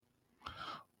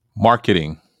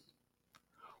Marketing.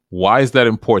 Why is that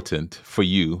important for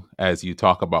you as you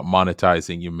talk about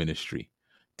monetizing your ministry?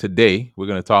 Today, we're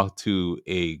going to talk to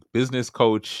a business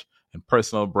coach and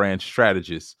personal brand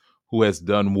strategist who has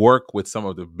done work with some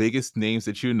of the biggest names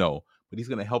that you know, but he's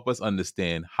going to help us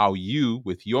understand how you,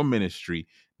 with your ministry,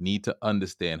 need to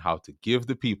understand how to give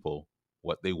the people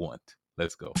what they want.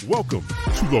 Let's go. Welcome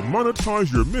to the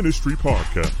Monetize Your Ministry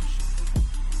podcast.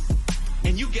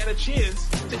 And you get a chance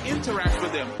to interact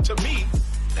with them. To me,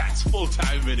 that's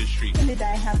full-time ministry. Did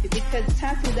I have to? Because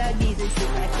tattoo diabetes is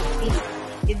like a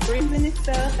seed. It brings in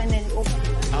itself and then it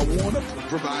opens. I want to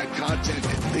provide content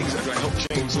and things that are going to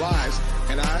help change lives,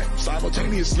 and I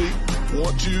simultaneously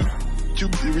want you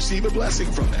to receive a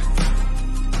blessing from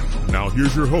that. Now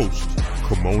here's your host,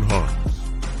 Kimon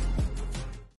Hines.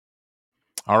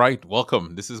 All right,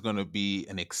 welcome. This is going to be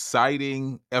an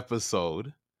exciting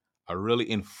episode, a really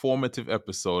informative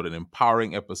episode, an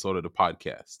empowering episode of the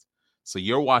podcast. So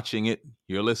you're watching it,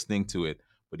 you're listening to it,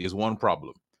 but there's one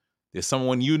problem. There's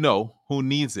someone you know who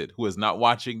needs it, who is not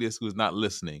watching this, who is not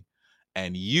listening,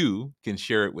 and you can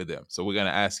share it with them. So we're going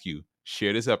to ask you,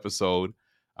 share this episode,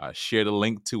 share the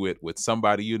link to it with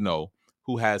somebody you know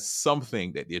who has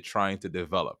something that they're trying to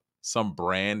develop, some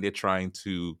brand they're trying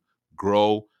to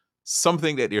grow,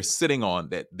 something that they're sitting on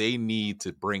that they need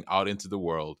to bring out into the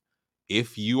world.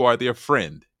 If you are their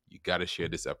friend, you got to share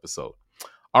this episode.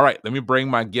 All right, let me bring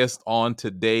my guest on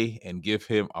today and give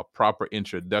him a proper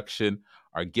introduction.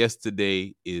 Our guest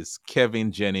today is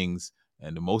Kevin Jennings.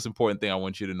 And the most important thing I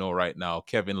want you to know right now,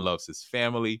 Kevin loves his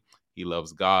family, he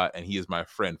loves God, and he is my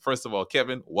friend. First of all,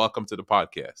 Kevin, welcome to the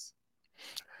podcast.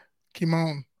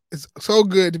 Kimon, it's so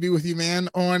good to be with you, man,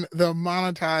 on the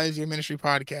Monetize Your Ministry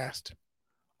podcast.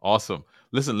 Awesome.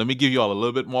 Listen, let me give you all a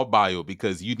little bit more bio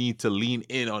because you need to lean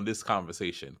in on this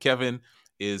conversation. Kevin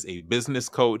is a business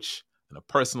coach and a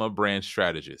personal brand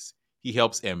strategist. He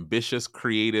helps ambitious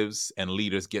creatives and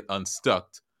leaders get unstuck,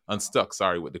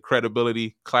 with the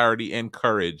credibility, clarity, and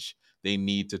courage they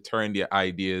need to turn their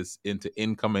ideas into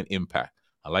income and impact.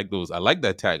 I like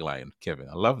that tagline, Kevin.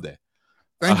 I love that.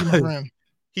 Thank you, my friend.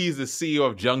 He's the CEO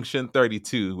of Junction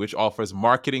 32, which offers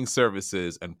marketing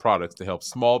services and products to help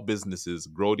small businesses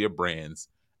grow their brands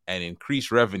and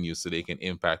increase revenue so they can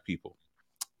impact people.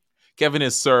 Kevin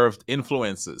has served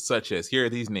influencers such as, here are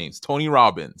these names, Tony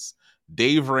Robbins,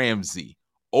 Dave Ramsey,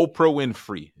 Oprah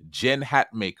Winfrey, Jen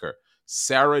Hatmaker,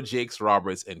 Sarah Jakes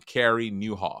Roberts, and Carrie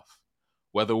Newhoff.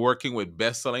 Whether working with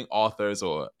best-selling authors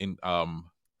or in Inc.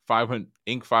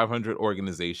 500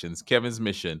 organizations, Kevin's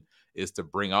mission is to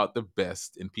bring out the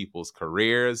best in people's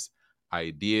careers,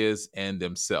 ideas, and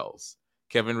themselves.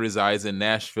 Kevin resides in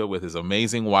Nashville with his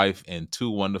amazing wife and two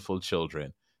wonderful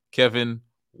children. Kevin,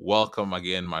 welcome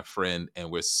again, my friend,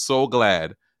 and we're so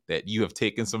glad that you have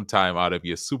taken some time out of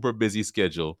your super busy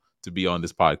schedule to be on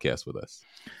this podcast with us.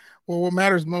 Well, what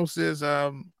matters most is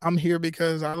I'm here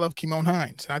because I love Kimon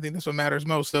Hines. I think that's what matters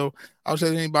most. So I'll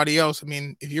say to anybody else, I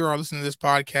mean, if you're all listening to this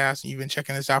podcast and you've been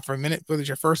checking this out for a minute, whether it's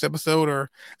your first episode or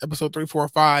episode 3, 4, or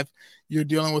 5, you're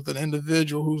dealing with an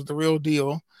individual who's the real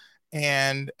deal.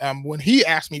 And when he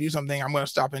asks me to do something, I'm going to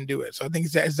stop and do it. So I think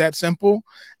it's that simple.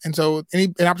 And so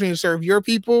an opportunity to serve your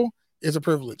people is a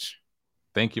privilege.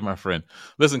 Thank you, my friend.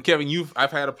 Listen, Kevin,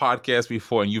 I've had a podcast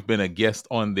before and you've been a guest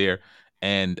on there.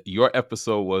 And your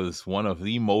episode was one of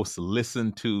the most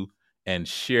listened to and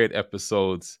shared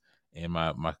episodes. And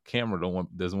my camera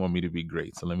doesn't want me to be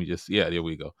great. So let me there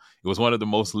we go. It was one of the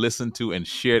most listened to and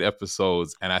shared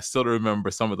episodes. And I still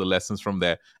remember some of the lessons from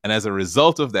that. And as a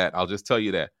result of that, I'll just tell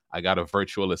you that I got a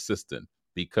virtual assistant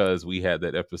because we had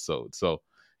that episode. So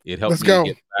it helped me to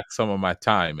get back some of my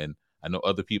time. And I know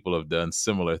other people have done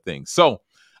similar things. So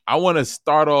I want to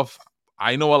start off.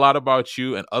 I know a lot about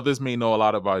you and others may know a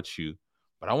lot about you.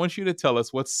 But I want you to tell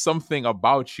us what's something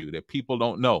about you that people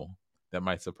don't know that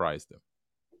might surprise them.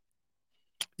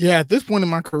 Yeah, at this point in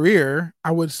my career,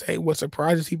 I would say what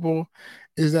surprises people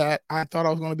is that I thought I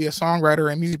was going to be a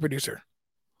songwriter and music producer.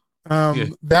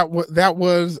 That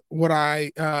was what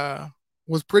I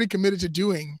was pretty committed to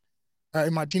doing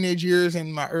in my teenage years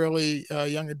and my early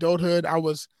young adulthood.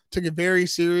 Took it very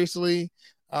seriously.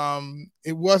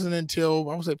 It wasn't until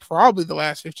I would say probably the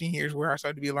last 15 years where I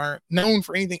started to be known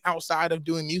for anything outside of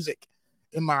doing music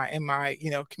in my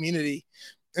community.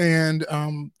 And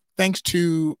thanks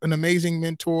to an amazing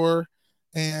mentor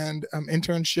and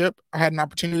internship, I had an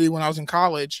opportunity when I was in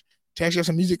college to actually have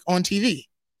some music on TV.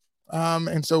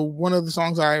 And so one of the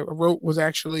songs I wrote was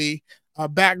actually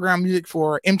background music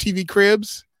for MTV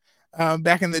Cribs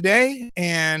back in the day.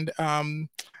 And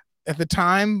at the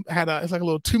time, it's like a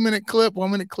little 1-minute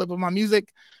clip of my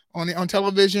music on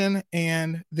television,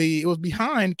 and it was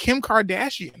behind Kim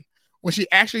Kardashian when she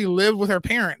actually lived with her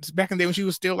parents back in the day when she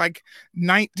was still like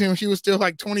 19, when she was still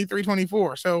like 23,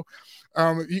 24. So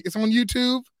it's on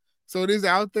YouTube. So it is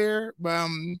out there. But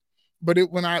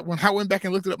when I went back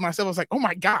and looked it up myself, I was like, oh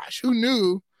my gosh, who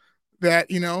knew that,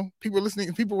 people were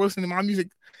listening to my music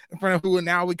in front of who would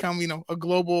now become, a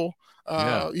global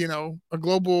icon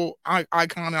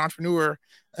and entrepreneur.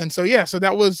 And so yeah, so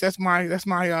that's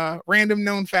my random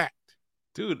known fact.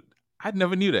 Dude, I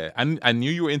never knew that. I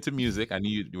knew you were into music. I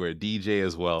knew you were a DJ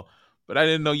as well, but I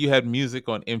didn't know you had music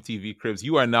on MTV Cribs.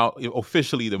 You are now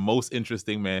officially the most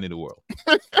interesting man in the world.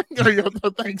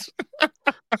 Thanks.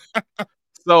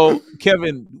 So,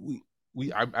 Kevin,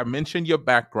 I mentioned your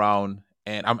background,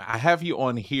 and I have you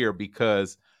on here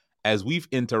because as we've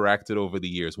interacted over the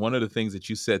years, one of the things that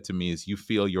you said to me is you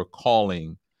feel your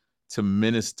calling to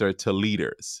minister to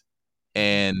leaders.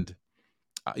 And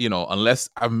unless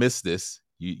I've missed this,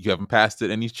 you haven't pastored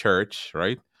any church,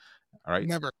 right? All right.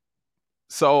 Never.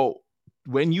 So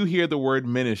when you hear the word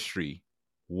ministry,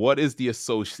 what is the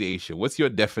association? What's your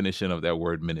definition of that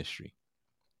word ministry?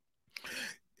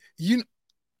 You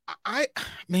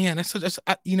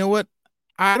know what?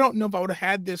 I don't know if I would have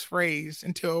had this phrase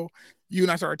until you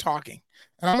and I started talking.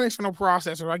 And I'm an external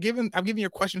processor. I've given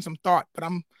your question some thought, but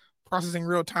I'm processing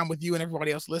real time with you and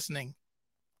everybody else listening.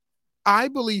 I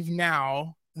believe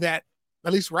now that,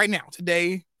 at least right now,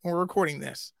 today, when we're recording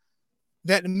this,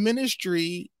 that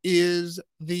ministry is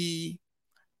the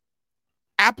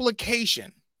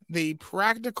application, the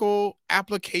practical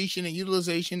application and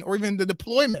utilization, or even the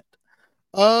deployment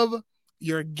of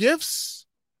your gifts,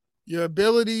 your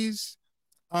abilities,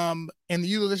 and the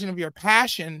utilization of your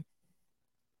passion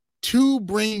to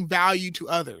bring value to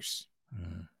others.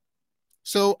 Mm.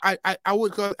 So I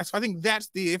think that's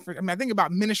the difference. I think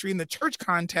about ministry in the church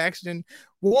context, and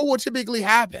what would typically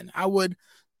happen? I would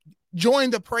join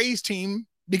the praise team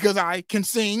because I can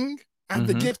sing, I have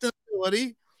the gift and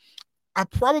ability. I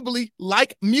probably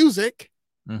like music,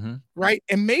 right?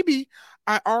 And maybe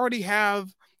I already have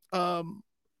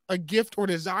a gift or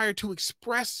desire to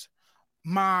express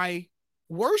my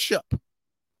worship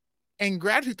and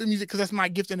gratitude through music because that's my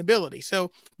gift and ability.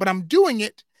 So, but I'm doing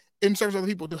it in service of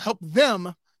other people to help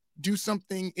them do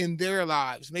something in their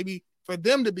lives. Maybe for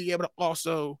them to be able to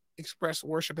also express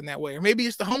worship in that way. Or maybe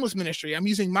it's the homeless ministry. I'm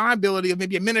using my ability of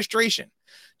maybe administration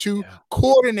to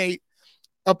coordinate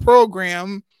a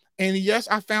program. And yes,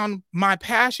 I found my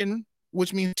passion,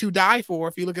 which means to die for,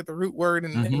 if you look at the root word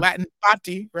in Latin,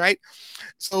 fati, right?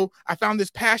 So I found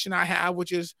this passion I have,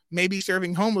 which is maybe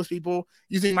serving homeless people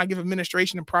using my gift of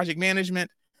administration and project management.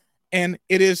 And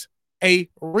it is a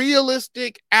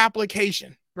realistic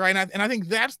application, right? And I think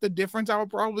that's the difference. I would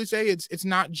probably say it's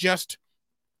not just,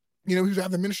 you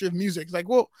have the ministry of music. It's like,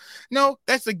 well, no,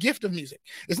 that's the gift of music.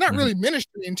 It's not really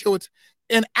ministry until it's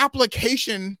an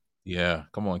application. Yeah,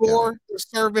 come on, for Kevin. the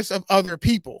service of other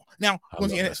people. Now, I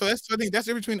think that's the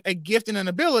difference between a gift and an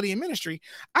ability in ministry.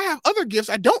 I have other gifts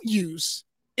I don't use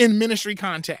in ministry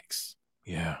contexts.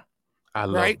 Yeah, I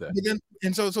love that.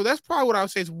 So that's probably what I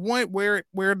would say is one where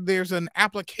there's an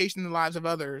application in the lives of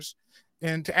others,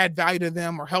 and to add value to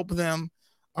them or help them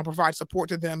or provide support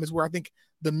to them is where I think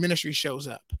the ministry shows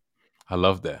up. I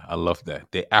love that.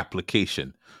 The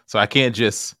application. So I can't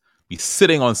just be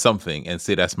sitting on something and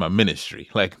say that's my ministry.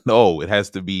 Like, no, it has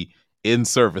to be in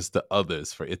service to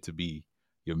others for it to be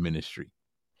your ministry.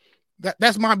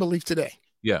 That's my belief today.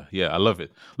 Yeah, I love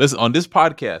it. Listen, on this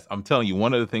podcast, I'm telling you,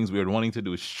 one of the things we're wanting to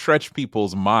do is stretch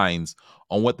people's minds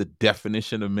on what the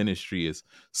definition of ministry is,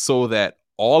 so that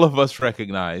all of us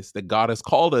recognize that God has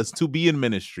called us to be in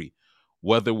ministry,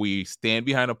 whether we stand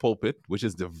behind a pulpit, which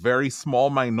is the very small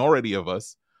minority of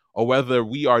us, or whether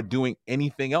we are doing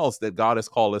anything else that God has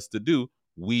called us to do,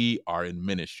 we are in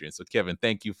ministry. And so, Kevin,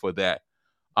 thank you for that.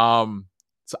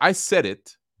 So I said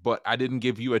it, but I didn't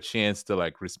give you a chance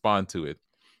to respond to it.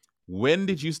 When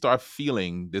did you start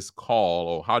feeling this call,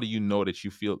 or how do you know that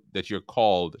you feel that you're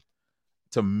called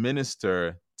to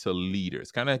minister to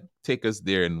leaders? Kind of take us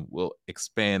there, and we'll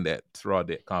expand that throughout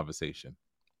that conversation.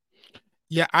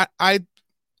 Yeah, I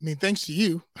mean, thanks to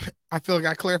you, I feel like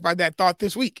I clarified that thought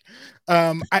this week.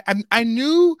 I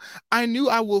knew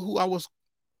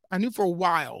for a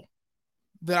while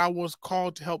that I was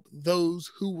called to help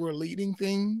those who were leading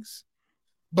things,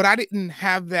 but I didn't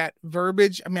have that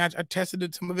verbiage. I mean, I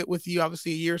tested some of it with you,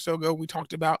 obviously, a year or so ago. We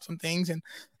talked about some things, and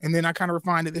then I kind of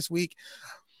refined it this week.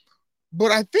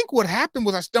 But I think what happened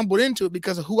was I stumbled into it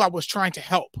because of who I was trying to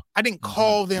help. I didn't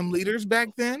call them leaders back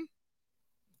then.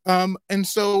 And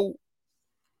so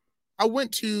I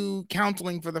went to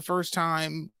counseling for the first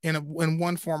time in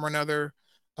one form or another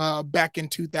back in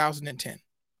 2010.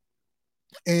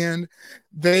 And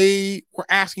they were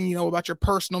asking, about your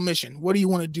personal mission. What do you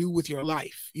want to do with your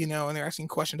life? And they're asking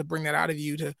questions to bring that out of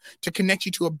you to connect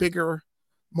you to a bigger,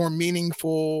 more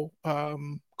meaningful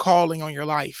calling on your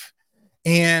life.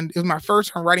 And it was my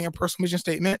first time writing a personal mission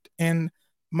statement. And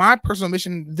my personal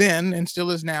mission then, and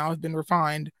still is now, has been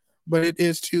refined, but it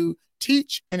is to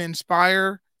teach and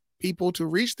inspire people to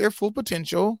reach their full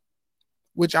potential,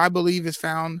 which I believe is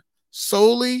found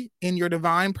solely in your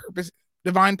divine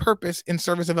purpose in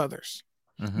service of others.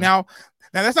 Mm-hmm. Now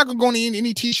that's not going to go on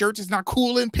any t-shirts. It's not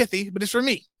cool and pithy, but it's for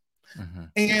me. Mm-hmm.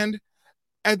 And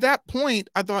at that point,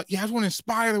 I thought, I just want to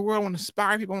inspire the world. I want to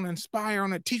inspire people. I want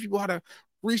to teach people how to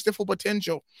reach their full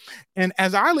potential. And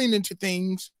as I leaned into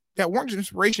things that weren't just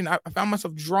inspiration, I found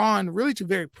myself drawn really to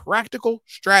very practical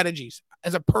strategies.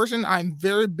 As a person, I'm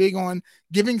very big on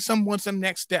giving someone some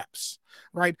next steps,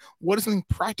 right? What is something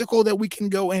practical that we can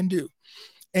go and do?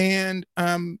 And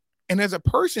as a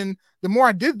person, the more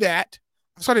I did that,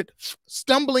 I started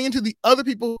stumbling into the other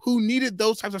people who needed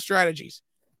those types of strategies.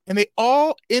 And they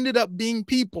all ended up being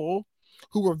people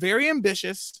who were very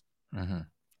ambitious, mm-hmm.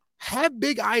 had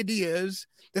big ideas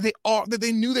that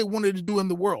they knew they wanted to do in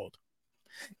the world.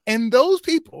 And those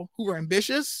people who are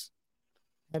ambitious,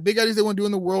 have big ideas they want to do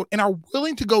in the world, and are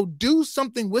willing to go do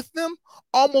something with them,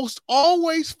 almost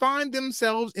always find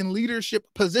themselves in leadership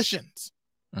positions.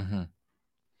 Mm-hmm.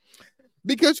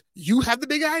 Because you have the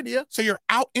big idea, so you're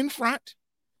out in front,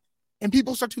 and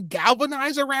people start to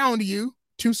galvanize around you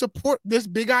to support this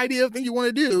big idea thing you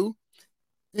want to do,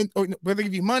 or whether they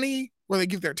give you money, whether they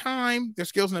give their time, their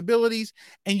skills and abilities,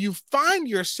 and you find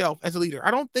yourself as a leader. I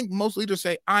don't think most leaders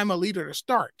say, I'm a leader to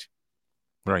start.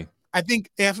 Right. I think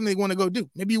they have something they want to go do.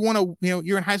 Maybe you want to,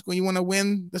 you're in high school and you want to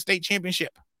win the state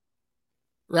championship,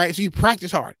 right? So you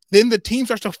practice hard. Then the team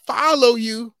starts to follow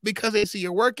you because they see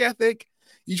your work ethic.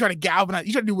 You try to galvanize,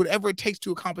 you try to do whatever it takes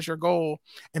to accomplish your goal,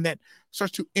 and that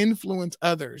starts to influence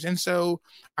others. And so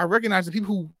I recognize the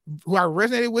people who I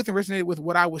resonated with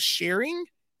what I was sharing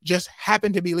just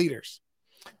happened to be leaders.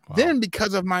 Wow. Then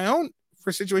because of my own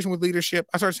situation with leadership,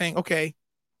 I started saying, okay,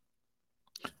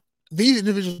 these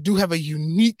individuals do have a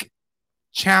unique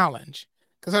challenge,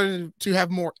 because I started to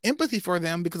have more empathy for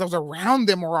them because I was around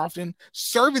them more often,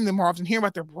 serving them more often, hearing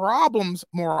about their problems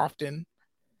more often.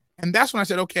 And that's when I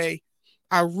said, okay,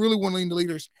 I really want to lean to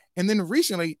leaders. And then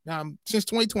recently, since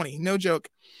 2020, no joke,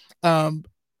 I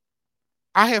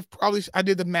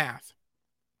did the math.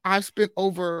 I've spent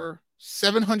over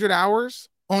 700 hours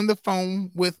on the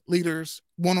phone with leaders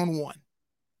one-on-one.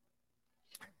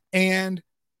 And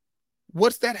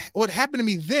what happened to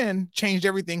me then changed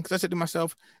everything, because I said to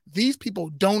myself, these people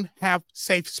don't have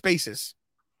safe spaces.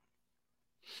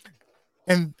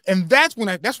 And that's when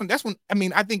I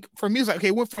think for me, it's like, okay,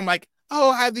 it went from like,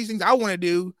 oh, I have these things I want to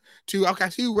do, to, okay, I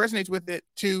see who resonates with it,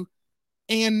 to,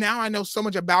 and now I know so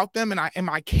much about them, and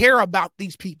I care about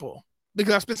these people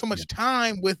because I spent so much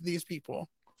time with these people.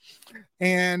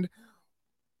 And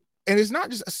it's not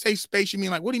just a safe space. You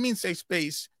mean like, what do you mean safe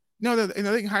space? No,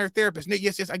 they can hire therapists.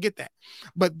 Yes, I get that.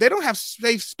 But they don't have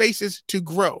safe spaces to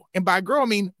grow. And by grow, I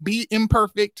mean be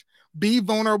imperfect, be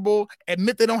vulnerable,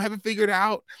 admit they don't have it figured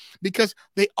out, because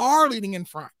they are leading in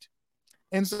front.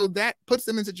 And so that puts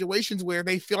them in situations where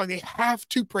they feel like they have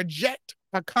to project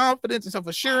a confidence and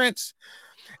self-assurance.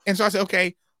 And so I said,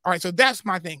 okay, all right, so that's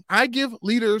my thing. I give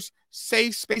leaders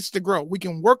safe space to grow. We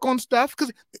can work on stuff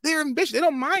because they're ambitious. They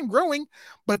don't mind growing,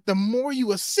 but the more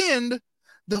you ascend,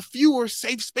 the fewer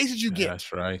safe spaces you get.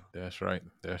 That's right.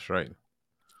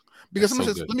 Because someone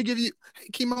says, let me give you, hey,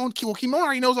 Kimon. Well, Kimon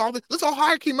already knows all this. Let's all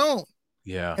hire Kimon.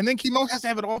 Yeah. And then Kimon has to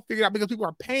have it all figured out because people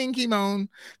are paying Kimon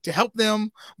to help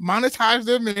them monetize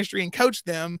their ministry and coach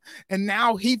them. And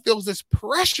now he feels this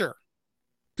pressure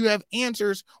to have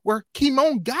answers, where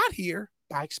Kimon got here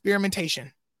by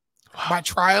experimentation, by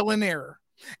trial and error.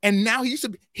 And now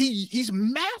he's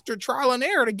mastered trial and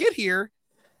error to get here.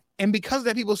 And because of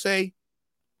that, people say,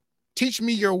 teach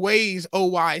me your ways, O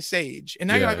wise sage. And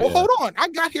now you're like, well, hold on. I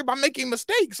got here by making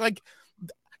mistakes.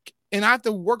 And I have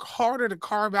to work harder to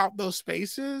carve out those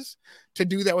spaces to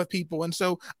do that with people. And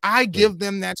so I give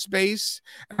them that space,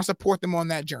 and I support them on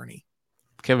that journey.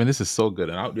 Kevin, this is so good.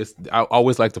 And I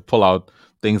always like to pull out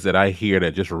things that I hear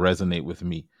that just resonate with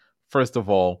me. First of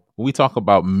all, when we talk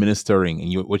about ministering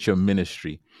and what's your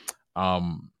ministry,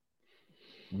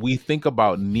 we think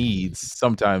about needs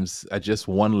sometimes at just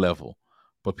one level.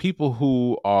 But people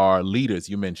who are leaders,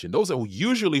 you mentioned, those are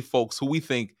usually folks who we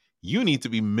think you need to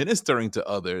be ministering to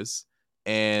others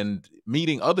and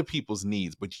meeting other people's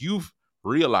needs. But you've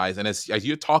realized, and as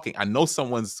you're talking, I know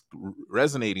someone's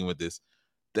resonating with this,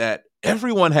 that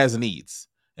everyone has needs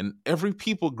and every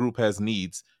people group has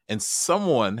needs. and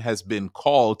someone has been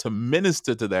called to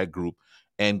minister to that group,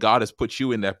 and God has put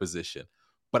you in that position.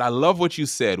 But I love what you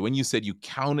said when you said you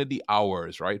counted the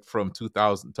hours, right, from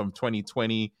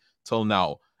 2020 till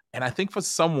now. And I think for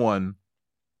someone,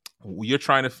 you're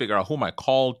trying to figure out, who am I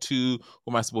called to?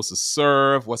 Who am I supposed to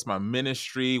serve? What's my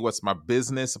ministry? What's my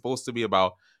business supposed to be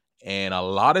about? And a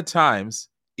lot of times,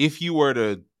 if you were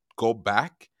to go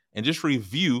back and just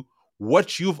review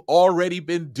what you've already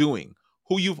been doing,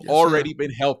 who you've Yes, sir. already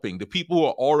been helping, the people who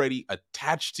are already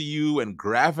attached to you and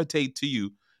gravitate to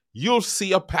you, you'll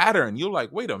see a pattern. You're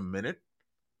like, wait a minute.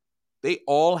 They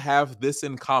all have this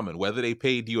in common, whether they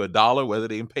paid you $1, whether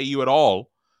they didn't pay you at all,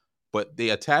 but they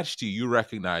attach to you, you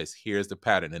recognize, here's the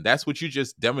pattern. And that's what you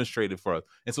just demonstrated for us.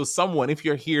 And so someone, if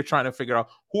you're here trying to figure out,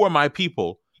 who are my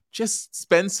people, just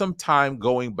spend some time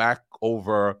going back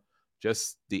over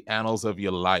just the annals of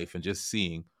your life and just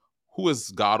seeing, who has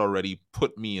God already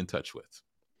put me in touch with.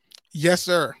 Yes,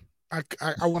 sir.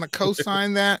 I want to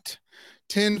co-sign that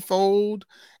tenfold,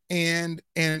 and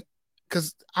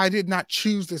because I did not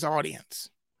choose this audience.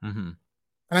 Mm-hmm. And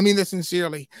I mean this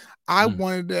sincerely. I Mm.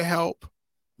 wanted to help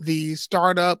the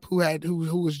startup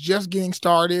who was just getting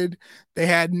started. They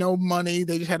had no money.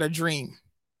 They just had a dream.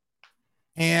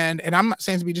 And I'm not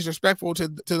saying to be disrespectful to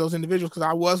those individuals, because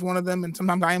I was one of them, and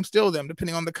sometimes I am still them,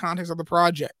 depending on the context of the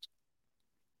project.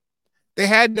 They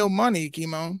had no money,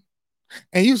 Kimon.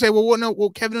 And you say, well, no, well,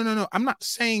 Kevin, no. I'm not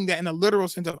saying that in a literal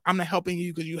sense of I'm not helping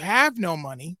you because you have no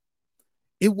money.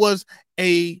 It was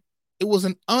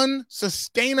an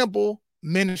unsustainable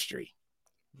ministry,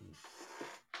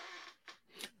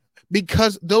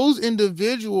 because those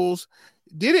individuals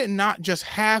didn't not just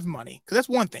have money, because that's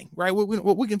one thing, right?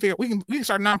 We can figure, we can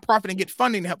start a nonprofit and get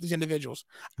funding to help these individuals.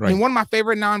 Right. I mean, one of my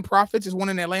favorite nonprofits is one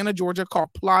in Atlanta, Georgia,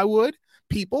 called Plywood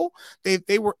People.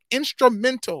 They were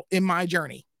instrumental in my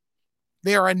journey.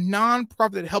 They are a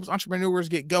nonprofit that helps entrepreneurs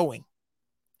get going,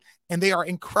 and they are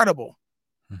incredible.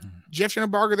 Mm-hmm. Jeff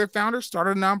Schennebarger, their founder,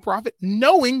 started a nonprofit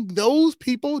knowing those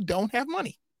people don't have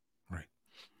money. Right.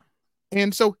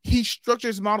 And so he structured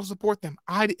his model to support them.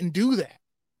 I didn't do that,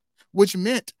 which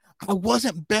meant I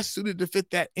wasn't best suited to fit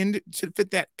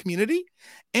that community.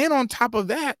 And on top of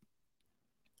that,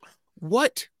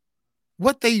 what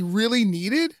they really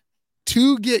needed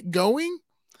to get going,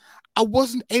 I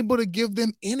wasn't able to give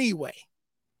them anyway.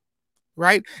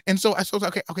 Right. And so I was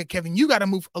okay, Kevin, you got to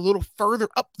move a little further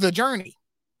up the journey.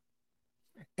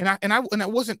 And I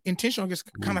wasn't intentional. I just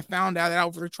kind of found out that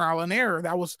over trial and error,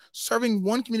 that I was serving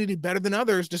one community better than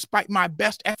others, despite my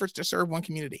best efforts to serve one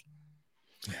community.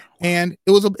 Yeah, wow. And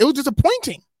it was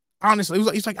disappointing. Honestly,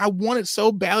 it's like I wanted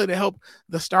so badly to help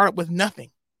the startup with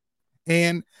nothing.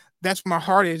 And that's where my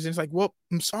heart is. And it's like, well,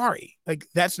 I'm sorry. Like,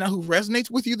 that's not who resonates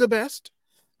with you the best.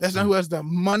 That's not who has the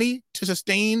money to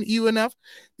sustain you enough.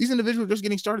 These individuals are just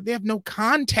getting started. They have no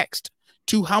context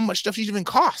to how much stuff she's even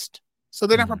cost. So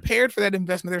they're not prepared for that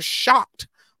investment. They're shocked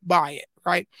by it,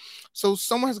 right? So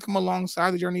someone has to come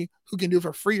alongside the journey who can do it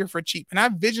for free or for cheap. And I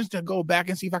have visions to go back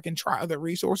and see if I can try other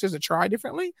resources to try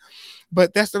differently.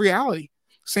 But that's the reality.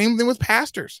 Same thing with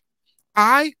pastors.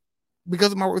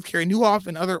 Because of my work with Carrie Newhoff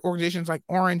and other organizations like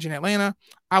Orange in Atlanta,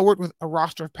 I worked with a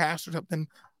roster of pastors to help them,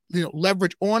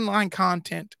 leverage online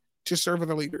content to serve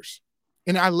other leaders.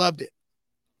 And I loved it.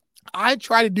 I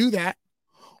try to do that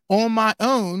on my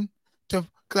own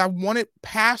because I wanted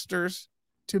pastors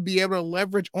to be able to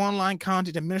leverage online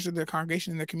content to minister to their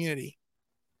congregation and their community.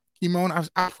 Kimon,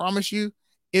 I promise you,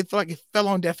 it felt like it fell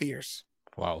on deaf ears.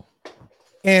 Wow.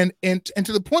 And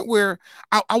to the point where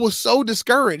I was so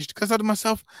discouraged, because I thought to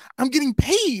myself, I'm getting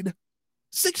paid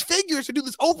 6 figures to do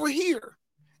this over here,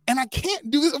 and I can't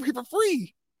do this over here for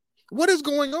free. What is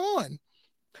going on?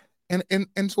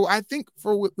 And so I think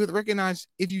with recognize,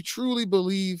 if you truly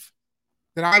believe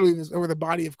that I believe this over the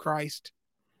body of Christ,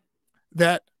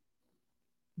 that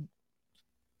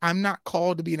I'm not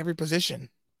called to be in every position.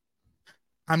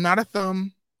 I'm not a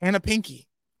thumb and a pinky.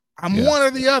 I'm one or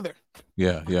the other.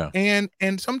 Yeah.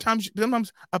 And sometimes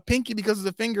a pinky, because of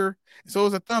the finger, so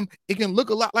is a thumb, it can look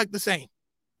a lot like the same.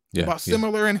 Yeah. About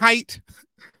similar in height,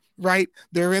 right?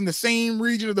 They're in the same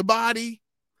region of the body,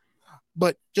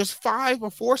 but just 5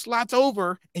 or 4 slots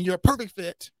over and you're a perfect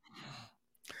fit.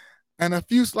 And a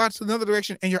few slots to another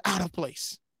direction and you're out of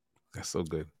place. That's so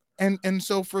good. And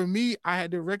so for me, I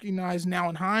had to recognize now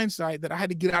in hindsight that I had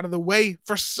to get out of the way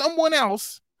for someone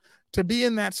else to be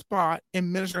in that spot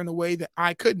and minister in a way that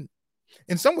I couldn't.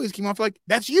 In some ways, Kimon, I feel like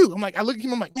that's you. I'm like, I look at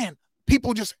Kimon, I'm like, man,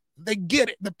 people they get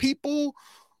it. The people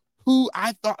who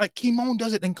I thought, like, Kimon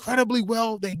does it incredibly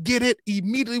well. They get it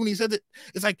immediately when he says it.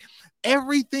 It's like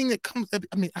everything that comes.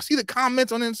 I mean, I see the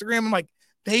comments on Instagram. I'm like,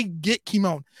 they get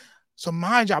Kimon. So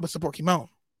my job is to support Kimon.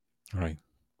 Right.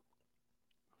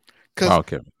 Because Wow,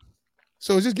 Kevin.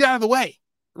 so just get out of the way,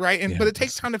 right? Yeah. But it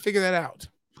takes time to figure that out.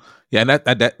 Yeah, and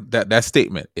that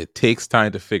statement, it takes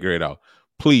time to figure it out.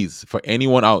 Please, for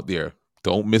anyone out there,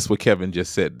 don't miss what Kevin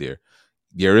just said there.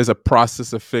 There is a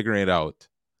process of figuring it out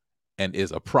and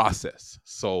is a process.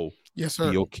 So Yes, be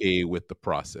sir. okay with the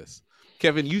process.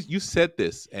 Kevin, you said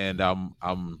this, and I'm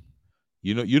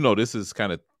this is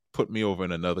kind of put me over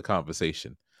in another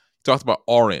conversation. You talked about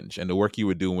Orange and the work you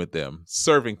were doing with them,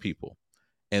 serving people,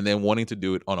 and then wanting to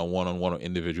do it on a one-on-one or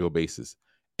individual basis.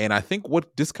 And I think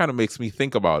what this kind of makes me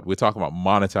think about, we're talking about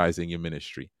monetizing your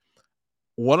ministry.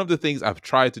 One of the things I've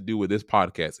tried to do with this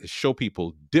podcast is show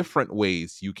people different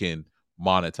ways you can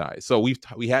monetize. So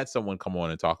we had someone come on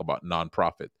and talk about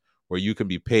nonprofit, where you can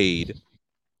be paid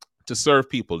to serve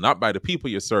people, not by the people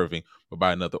you're serving, but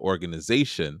by another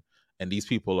organization. And these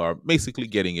people are basically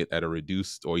getting it at a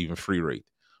reduced or even free rate.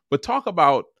 But talk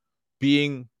about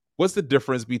what's the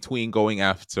difference between going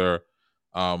after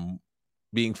um,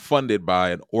 being funded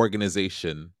by an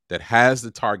organization that has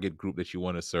the target group that you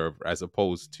want to serve, as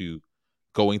opposed to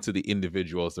going to the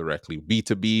individuals directly,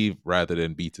 B2B rather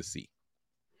than B2C?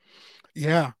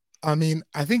 Yeah. I mean,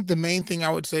 I think the main thing I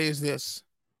would say is this.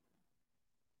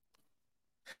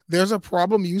 There's a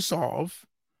problem you solve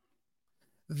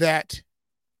that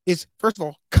is, first of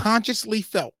all, consciously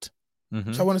felt.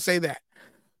 Mm-hmm. So I want to say that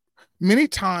many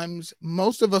times,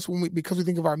 most of us, because we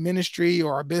think of our ministry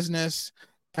or our business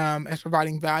as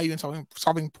providing value and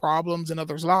solving problems in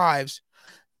others' lives,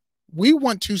 we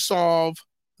want to solve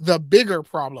the bigger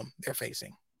problem they're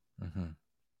facing. Mm-hmm.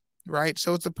 Right.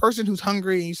 So it's the person who's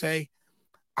hungry and you say,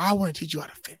 I want to teach you how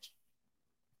to fish.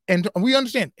 And we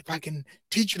understand, if I can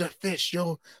teach you to fish,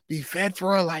 you'll be fed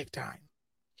for a lifetime.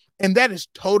 And that is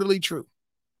totally true.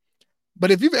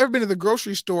 But if you've ever been to the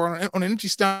grocery store on an empty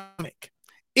stomach,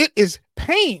 it is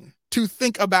pain to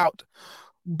think about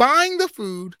buying the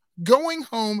food, going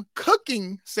home,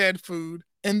 cooking said food,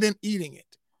 and then eating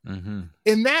it. Mm-hmm.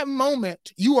 In that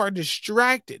moment, you are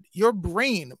distracted. Your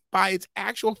brain, by its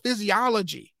actual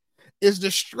physiology, is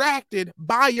distracted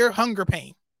by your hunger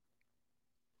pain.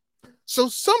 So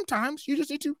sometimes you just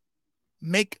need to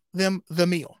make them the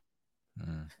meal.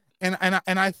 Mm.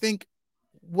 And I think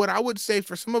what I would say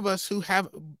for some of us who have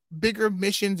bigger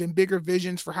missions and bigger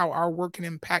visions for how our work can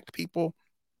impact people,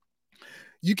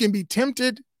 you can be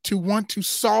tempted to want to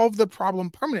solve the problem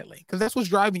permanently, because that's what's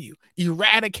driving you,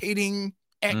 eradicating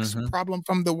X problem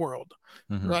from the world,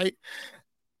 right?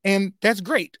 And that's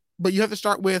great, but you have to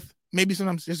start with maybe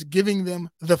sometimes just giving them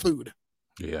the food.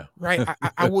 Yeah. Right.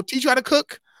 I will teach you how to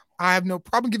cook. I have no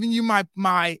problem giving you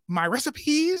my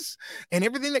recipes and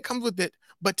everything that comes with it.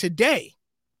 But today,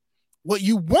 what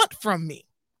you want from me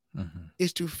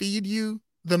is to feed you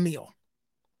the meal.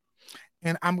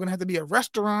 And I'm going to have to be a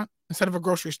restaurant instead of a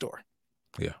grocery store.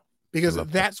 Yeah. Because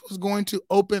that's what's going to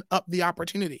open up the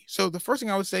opportunity. So the first thing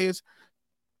I would say is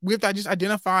we have to just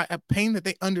identify a pain that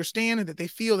they understand and that they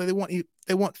feel that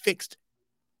they want fixed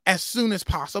as soon as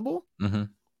possible.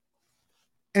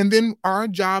 And then our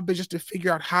job is just to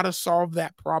figure out how to solve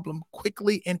that problem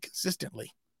quickly and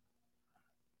consistently.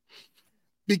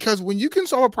 Because when you can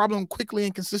solve a problem quickly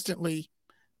and consistently,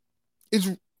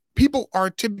 people are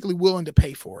typically willing to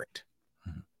pay for it.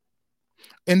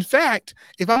 In fact,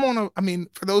 if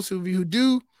for those of you who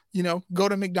do, go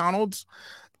to McDonald's,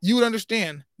 you would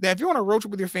understand that if you're on a road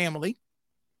trip with your family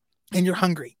and you're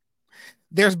hungry,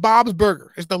 there's Bob's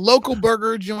Burger. It's the local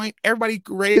burger joint. Everybody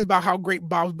raves about how great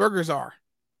Bob's Burgers are.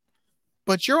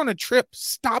 But you're on a trip,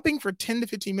 stopping for 10 to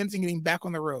 15 minutes and getting back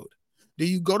on the road. Do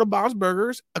you go to Bob's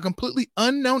Burgers, a completely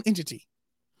unknown entity?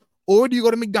 Or do you go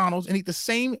to McDonald's and eat the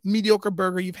same mediocre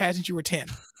burger you've had since you were 10?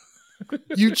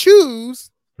 You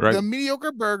choose the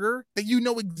mediocre burger that you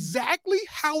know exactly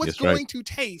how it's going to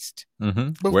taste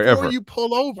before you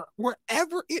pull over.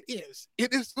 Wherever it is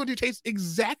going to taste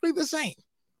exactly the same.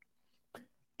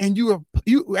 And you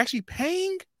are actually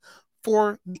paying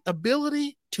for the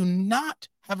ability to not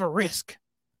have a risk.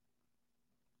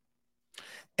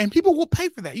 And people will pay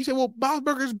for that. You say, well, Bob's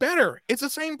Burger is better. It's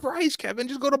the same price, Kevin.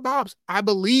 Just go to Bob's. I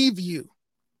believe you.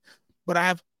 But I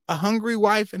have a hungry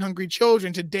wife and hungry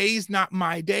children. Today's not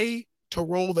my day to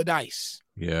roll the dice.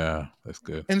 Yeah, that's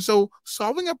good. And so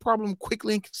solving a problem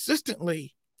quickly and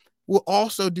consistently will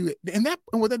also do it. And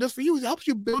what that does for you is it helps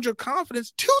you build your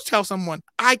confidence to tell someone,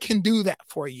 I can do that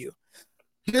for you.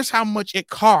 Here's how much it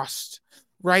costs,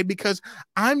 right? Because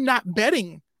I'm not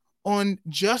betting on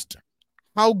just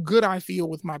how good I feel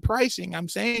with my pricing. I'm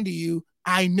saying to you,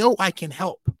 I know I can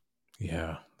help.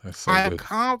 Yeah, that's so I am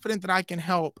confident that I can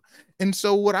help. And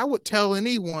so what I would tell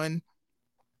anyone,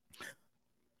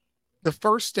 the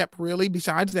first step, really,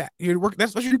 besides that,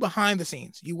 that's what you do behind the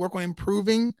scenes. You work on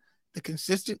improving the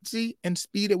consistency and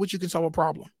speed at which you can solve a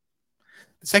problem.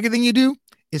 The second thing you do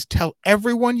is tell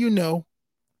everyone you know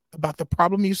about the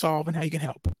problem you solve and how you can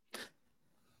help.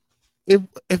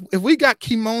 If we got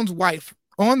Kimone's wife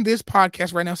on this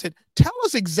podcast right now, said, tell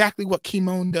us exactly what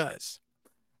Kimone does,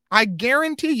 I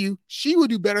guarantee you she would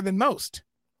do better than most,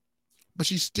 but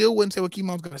she still wouldn't say what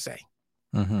Kimone's going to say.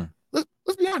 Mm-hmm.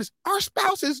 Let's be honest. Our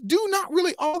spouses do not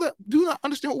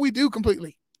understand what we do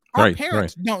completely. Our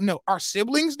parents don't know. Our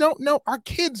siblings don't know. Our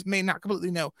kids may not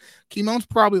completely know. Kimone's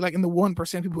probably like in the 1%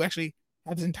 of people who actually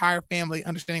have his entire family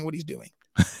understanding what he's doing.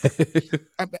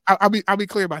 I'll be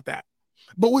clear about that.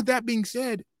 But with that being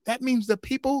said, that means the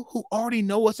people who already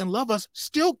know us and love us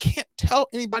still can't tell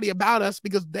anybody about us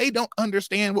because they don't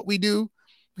understand what we do,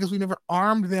 because we never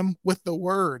armed them with the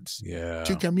words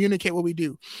to communicate what we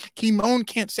do. Kimone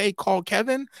can't say, call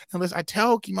Kevin, unless I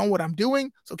tell Kimone what I'm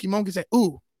doing. So Kimone can say,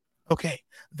 ooh, okay,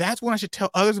 that's when I should tell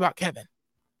others about Kevin.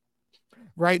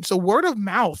 Right? So word of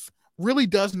mouth really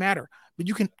does matter. But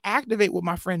you can activate what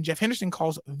my friend Jeff Henderson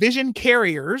calls vision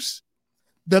carriers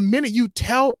the minute you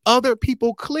tell other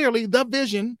people clearly the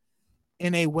vision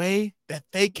in a way that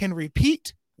they can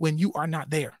repeat when you are not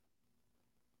there.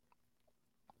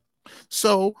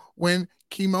 So when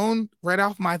Kimone read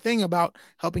off my thing about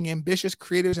helping ambitious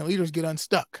creators and leaders get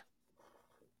unstuck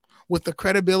with the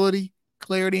credibility,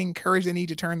 clarity, and courage they need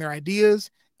to turn their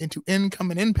ideas into income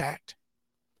and impact,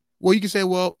 well, you can say,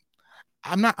 well,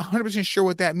 I'm not 100% sure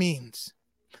what that means.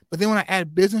 But then when I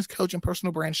add business coach and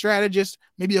personal brand strategist,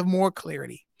 maybe you have more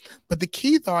clarity. But the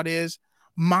key thought is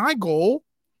my goal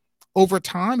over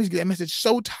time is to get that message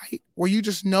so tight where you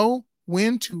just know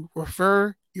when to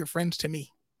refer your friends to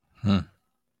me. Go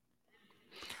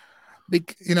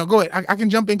ahead. I can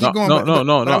jump in, keep going.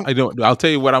 No. I don't. I'll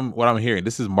tell you what I'm hearing.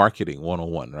 This is marketing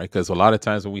 101, right? Because a lot of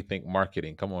times when we think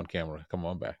marketing, come on, camera, come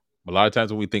on back. A lot of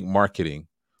times when we think marketing,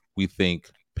 we think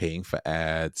paying for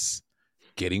ads,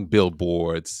 getting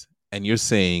billboards, and you're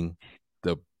saying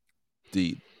the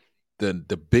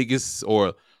biggest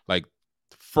or like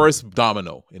first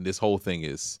domino in this whole thing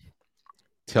is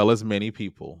tell as many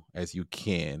people as you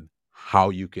can how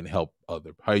you can help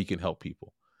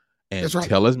people, and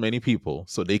tell as many people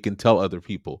so they can tell other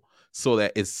people, so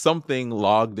that it's something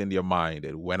logged in your mind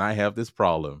that when I have this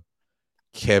problem,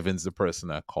 Kevin's the person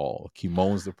I call,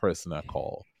 Kimone's the person I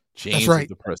call, James is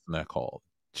the person I call,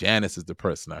 Janice is the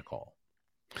person I call.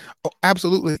 Oh,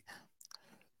 absolutely.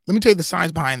 Let me tell you the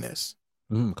science behind this.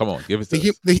 Come on, give it to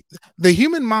us. The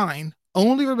human mind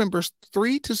only remembers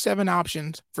 3 to 7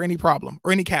 options for any problem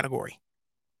or any category.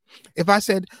 If I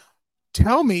said,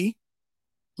 tell me,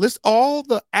 list all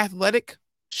the athletic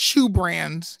shoe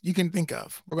brands you can think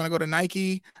of. We're going to go to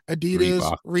Nike,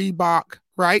 Adidas, Reebok,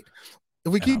 right?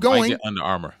 If we keep going, Under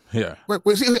Armour, yeah.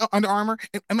 We'll see Under Armour.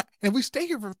 And if we stay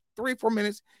here for 3 or 4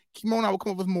 minutes, Kimone and I will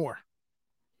come up with more.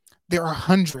 There are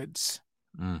hundreds.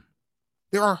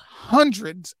 There are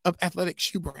hundreds of athletic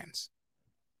shoe brands.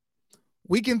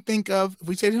 We can think of, if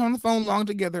we sit here on the phone long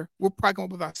together, we'll probably come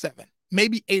up with about 7,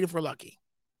 maybe 8 if we're lucky.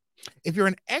 If you're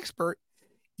an expert,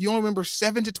 you only remember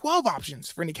 7 to 12 options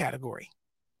for any category.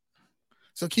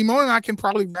 So Kimone and I can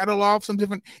probably rattle off some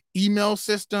different email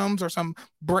systems or some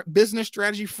business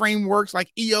strategy frameworks like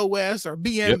EOS or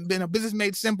Business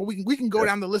Made Simple. We can go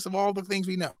down the list of all the things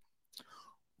we know.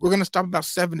 We're going to stop about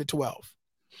 7 to 12.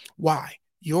 Why?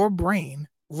 Your brain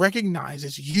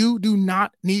recognizes you do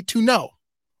not need to know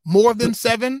more than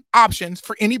 7 options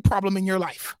for any problem in your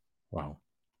life. Wow.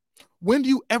 When do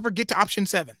you ever get to option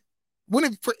 7?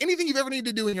 For anything you've ever needed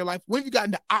to do in your life, when have you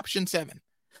gotten to option 7?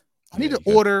 I need to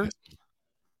order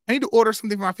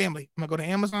something for my family. I'm going to go to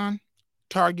Amazon,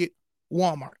 Target,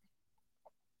 Walmart.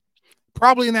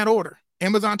 Probably in that order.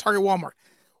 Amazon, Target, Walmart.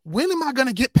 When am I going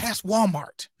to get past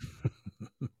Walmart?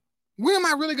 When am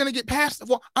I really going to get past?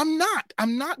 Well, I'm not.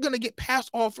 I'm not going to get past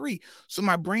all 3. So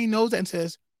my brain knows that and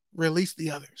says, release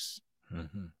the others.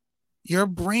 Your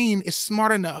brain is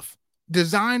smart enough,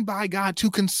 designed by God to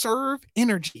conserve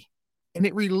energy, and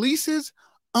it releases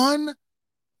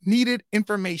unneeded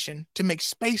information to make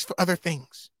space for other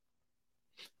things,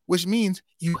 which means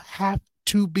you have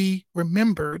to be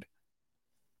remembered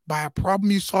by a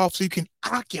problem you solve so you can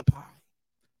occupy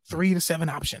 3 to 7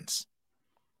 options.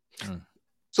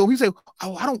 So we say,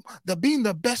 being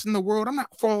the best in the world, I'm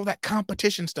not for all that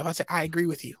competition stuff. I say, I agree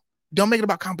with you. Don't make it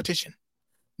about competition.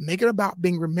 Make it about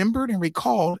being remembered and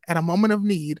recalled at a moment of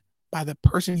need by the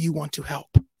person you want to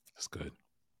help. That's good.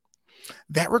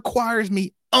 That requires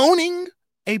me owning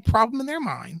a problem in their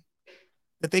mind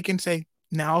that they can say,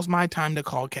 now's my time to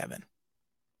call Kevin.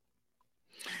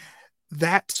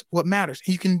 That's what matters.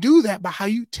 You can do that by how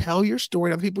you tell your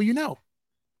story to other people you know,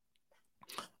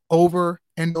 over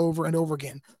and over and over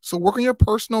again. So work on your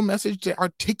personal message to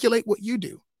articulate what you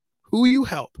do, who you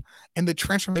help, and the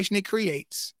transformation it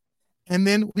creates. And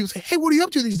then people say, hey, what are you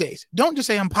up to these days? Don't just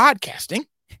say I'm podcasting,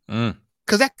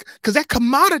 because that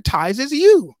commoditizes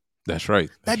you. That's right.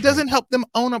 That doesn't help them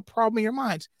own a problem in your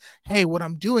minds. Hey, what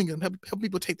I'm doing is help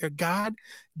people take their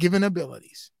God-given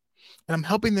abilities, and I'm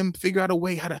helping them figure out a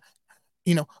way how to,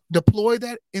 deploy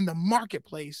that in the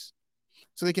marketplace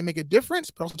so they can make a difference,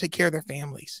 but also take care of their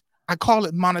families. I call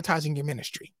it monetizing your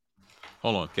ministry.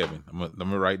 Hold on, Kevin. I'm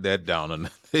gonna write that down. And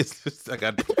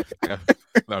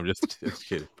I'm just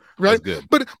kidding. Right? That's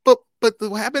good. But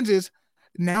what happens is,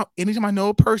 now anytime I know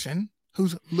a person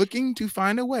who's looking to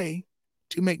find a way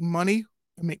to make money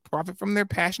and make profit from their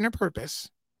passion or purpose,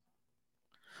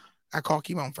 I call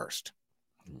Kimon first.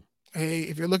 Hey,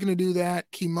 if you're looking to do that,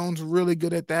 Kimon's really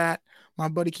good at that. My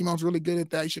buddy Kimon's really good at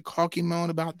that. You should call Kimon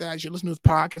about that. You should listen to his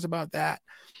podcast about that.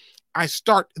 I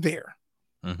start there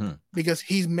because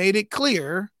he's made it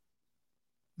clear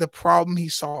the problem he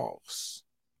solves.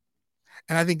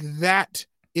 And I think that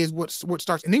is what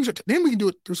starts. And then we can do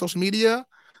it through social media,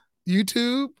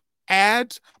 YouTube,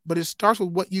 ads, but it starts with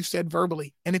what you've said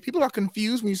verbally. And if people are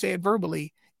confused when you say it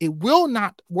verbally, it will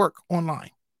not work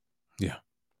online. Yeah.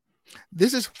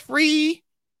 This is free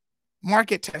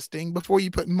market testing before you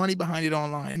put money behind it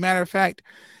online. Matter of fact,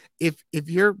 if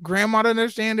your grandma doesn't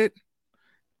understand it,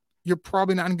 you're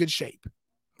probably not in good shape.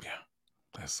 Yeah,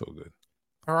 that's so good.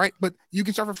 All right, but you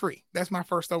can start for free. That's my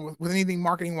first thought with anything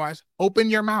marketing wise.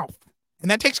 Open your mouth, and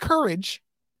that takes courage.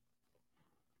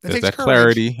 There's that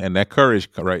clarity and that courage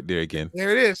right there again.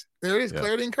 There it is. Yeah.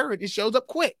 Clarity and courage. It shows up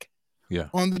quick. Yeah.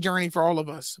 On the journey for all of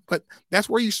us, but that's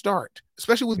where you start,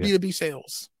 especially with B2B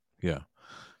sales. Yeah.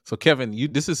 So Kevin,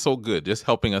 this is so good. Just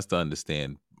helping us to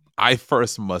understand. I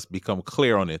first must become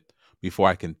clear on it before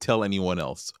I can tell anyone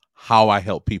else how I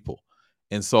help people.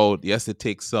 And so, yes, it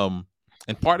takes some,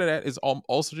 and part of that is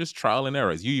also just trial and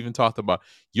errors. You even talked about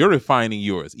you're refining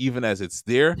yours, even as it's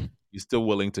there, you're still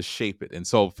willing to shape it. And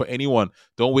so for anyone,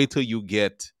 don't wait till you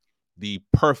get the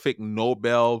perfect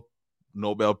Nobel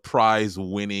Prize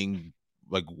winning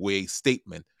way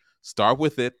statement. Start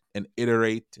with it and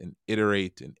iterate and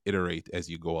iterate and iterate as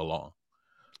you go along.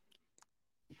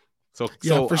 So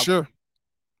for sure.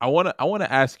 I want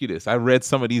to ask you this. I read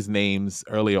some of these names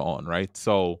earlier on, right?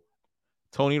 So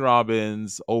Tony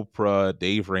Robbins, Oprah,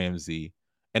 Dave Ramsey,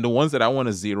 and the ones that I want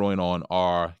to zero in on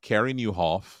are Carrie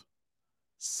Newhoff,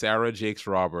 Sarah Jakes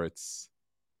Roberts,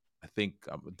 I think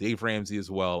Dave Ramsey as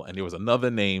well, and there was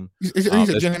another name. You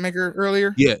said Jen Hatmaker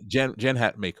earlier? Yeah, Jen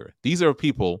Hatmaker. These are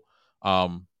people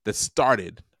that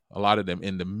started, a lot of them,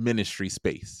 in the ministry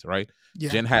space, right? Yeah.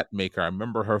 Jen Hatmaker, I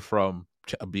remember her from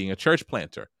being a church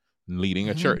planter, leading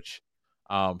a church.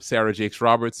 Sarah Jakes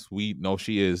Roberts, we know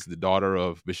she is the daughter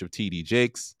of Bishop T.D.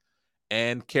 Jakes.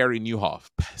 And Carrie Newhoff,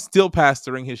 still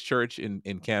pastoring his church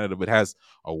in Canada, but has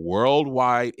a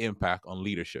worldwide impact on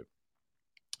leadership.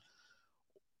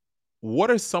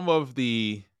 What are some of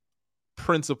the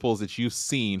principles that you've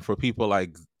seen for people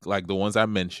like the ones I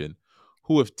mentioned,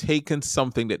 who have taken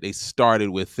something that they started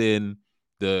within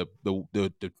the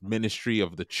ministry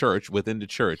of the church, within the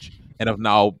church, and have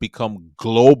now become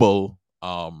global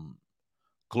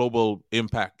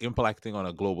impacting on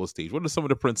a global stage? What are some of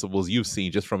the principles you've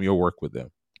seen just from your work with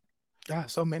them? Yeah,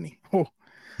 so many.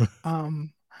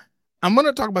 I'm going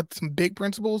to talk about some big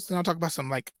principles, then I'll talk about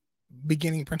some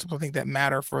beginning principles I think that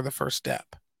matter for the first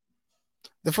step.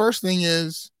 The first thing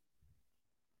is,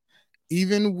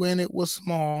 even when it was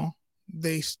small,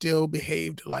 they still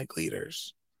behaved like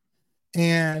leaders.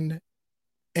 And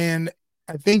I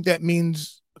think that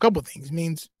means a couple of things. It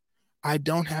means I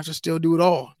don't have to still do it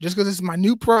all. Just because it's my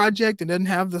new project and doesn't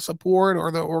have the support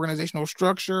or the organizational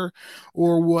structure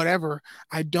or whatever,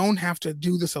 I don't have to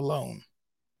do this alone.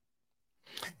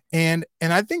 And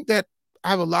I think that I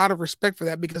have a lot of respect for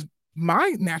that, because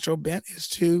my natural bent is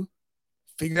to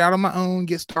figure it out on my own,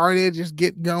 get started, just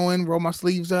get going, roll my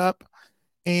sleeves up.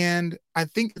 And I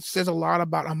think it says a lot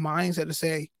about a mindset to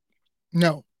say,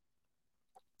 no,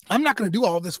 I'm not going to do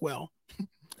all this well.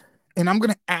 And I'm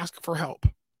going to ask for help,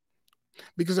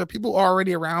 because there are people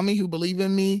already around me who believe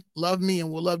in me, love me, and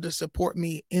will love to support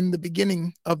me in the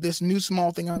beginning of this new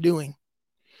small thing I'm doing.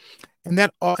 And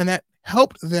that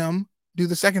helped them do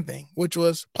the second thing, which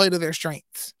was play to their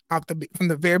strengths from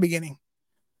the very beginning.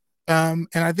 And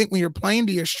I think when you're playing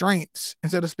to your strengths,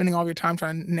 instead of spending all your time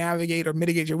trying to navigate or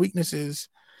mitigate your weaknesses,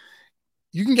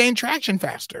 you can gain traction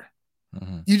faster.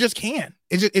 Mm-hmm. You just can.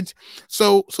 It's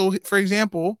so for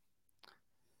example,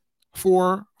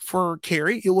 for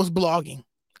Carrie, it was blogging.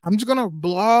 I'm just going to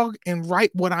blog and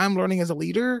write what I'm learning as a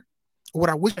leader, or what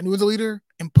I wish I knew as a leader,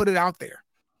 and put it out there.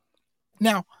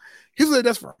 Now, here's what it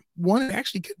does for him. One, it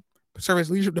actually could serve as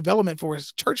leadership development for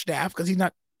his church staff, because he's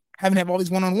not having to have all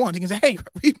these one-on-ones. He can say, hey,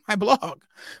 read my blog.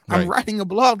 I'm writing a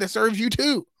blog that serves you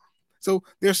too. So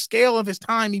there's scale of his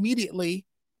time immediately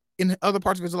in other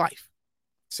parts of his life.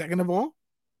 Second of all,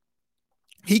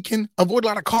 he can avoid a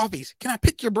lot of coffees. Can I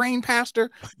pick your brain, Pastor?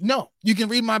 No, you can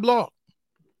read my blog.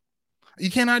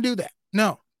 You cannot do that.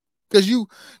 No, because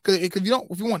if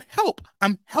you want help,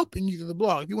 I'm helping you through the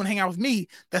blog. If you want to hang out with me,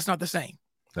 that's not the same.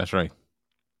 That's right.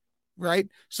 Right.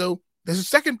 So there's a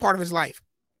second part of his life,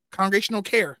 congregational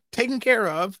care, taken care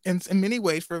of in many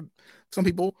ways for some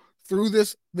people through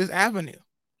this avenue.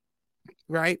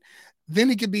 Right. Then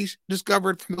he could be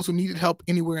discovered for those who needed help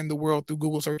anywhere in the world through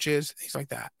Google searches, things like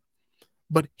that.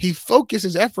 But he focused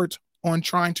his efforts on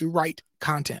trying to write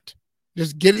content,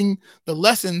 just getting the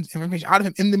lessons, information out of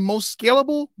him in the most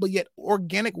scalable, but yet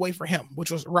organic way for him,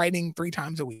 which was writing 3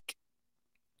 times a week.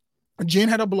 Jen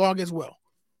had a blog as well,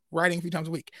 writing 3 times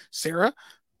a week. Sarah,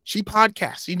 she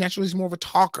podcasts. She naturally is more of a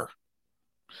talker.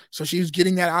 So she was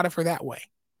getting that out of her that way.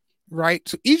 Right.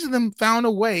 So each of them found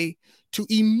a way to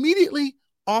immediately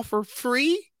offer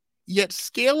free yet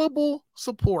scalable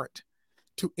support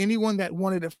to anyone that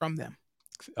wanted it from them.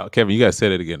 Kevin, you got to say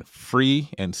that again. Free,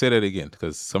 and say that again,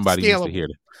 because somebody needs to hear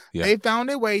it. Yeah. They found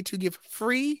a way to give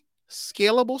free,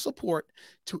 scalable support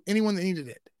to anyone that needed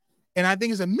it. And I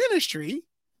think as a ministry,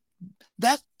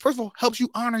 that, first of all, helps you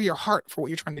honor your heart for what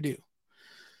you're trying to do.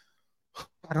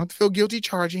 I don't feel guilty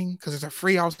charging because it's a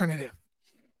free alternative.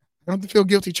 I don't feel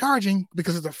guilty charging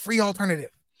because it's a free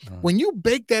alternative. When you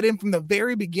bake that in from the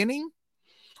very beginning,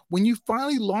 when you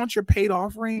finally launch your paid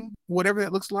offering, whatever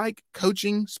that looks like,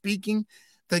 coaching, speaking,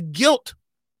 the guilt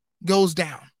goes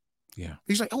down. Yeah.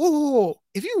 He's like, oh,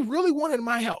 if you really wanted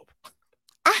my help,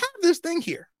 I have this thing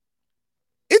here.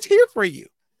 It's here for you.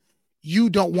 You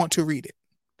don't want to read it.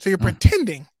 So you're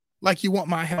pretending like you want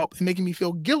my help and making me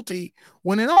feel guilty,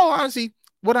 when in all honesty,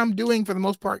 what I'm doing for the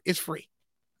most part is free.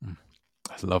 I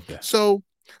love that. So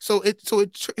it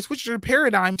switches your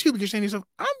paradigm too, because you're saying to yourself,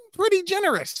 I'm pretty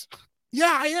generous.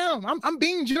 Yeah, I am. I'm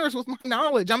being generous with my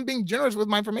knowledge. I'm being generous with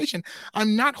my information.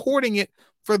 I'm not hoarding it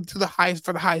for the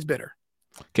highest bidder.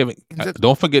 Kevin,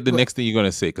 don't forget the next thing you're going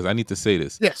to say, because I need to say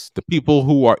this. Yes. The people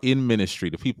who are in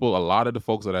ministry, a lot of the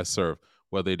folks that I serve,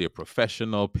 whether they're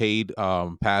professional, paid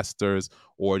pastors,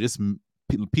 or just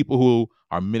people who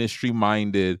are ministry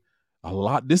minded,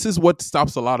 this is what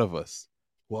stops a lot of us.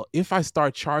 Well, if I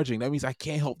start charging, that means I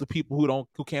can't help the people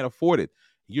who can't afford it.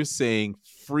 You're saying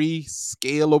free,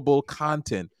 scalable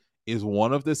content is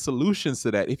one of the solutions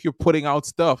to that. If you're putting out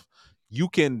stuff, you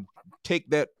can take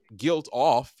that guilt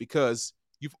off, because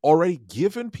you've already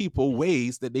given people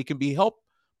ways that they can be helped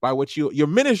by your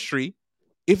ministry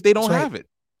if they don't have it.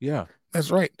 Yeah,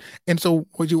 that's right. And so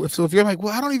if you're like,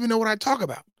 well, I don't even know what I talk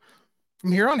about,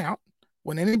 from here on out,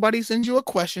 when anybody sends you a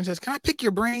question, says, can I pick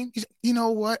your brain? You know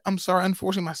what? I'm sorry.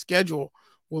 Unfortunately, my schedule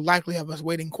will likely have us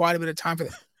waiting quite a bit of time for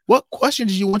that. What question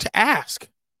do you want to ask?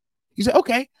 You say,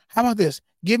 okay, how about this?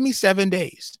 Give me 7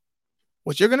 days.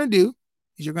 What you're going to do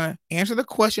is you're going to answer the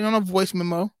question on a voice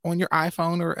memo on your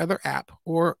iPhone or other app,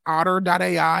 or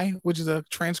otter.ai, which is a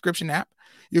transcription app.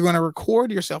 You're going to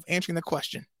record yourself answering the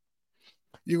question.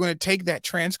 You're going to take that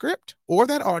transcript or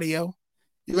that audio.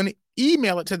 You're going to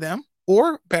email it to them,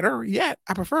 or better yet,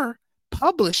 I prefer,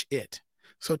 publish it.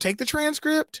 So take the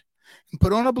transcript and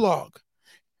put it on a blog.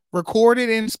 Record it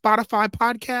in Spotify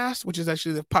Podcast, which is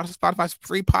actually Spotify's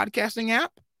free podcasting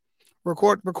app.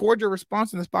 Record your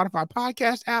response in the Spotify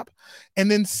Podcast app, and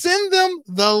then send them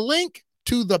the link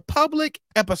to the public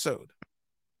episode.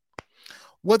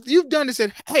 What you've done is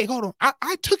said, hey, hold on.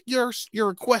 I took your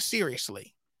request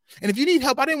seriously. And if you need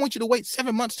help, I didn't want you to wait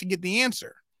 7 months to get the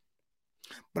answer.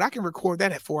 But I can record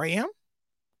that at 4 a.m.,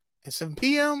 at 7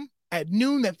 p.m., at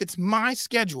noon, that fits my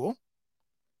schedule.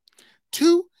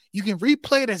 2, you can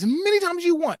replay it as many times as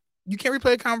you want. You can't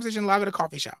replay a conversation live at a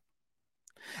coffee shop.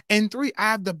 And 3,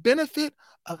 I have the benefit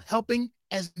of helping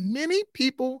as many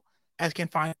people as can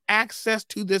find access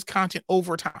to this content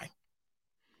over time.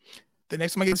 The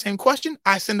next time I get the same question,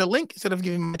 I send a link instead of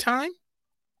giving my time.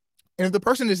 And if the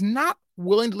person is not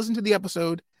willing to listen to the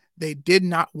episode, they did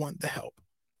not want the help.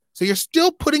 So you're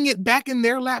still putting it back in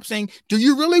their lap saying, do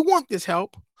you really want this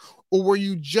help? Or were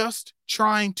you just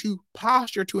trying to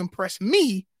posture to impress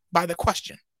me by the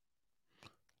question?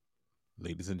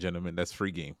 Ladies and gentlemen, that's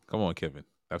free game. Come on, Kevin.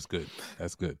 That's good.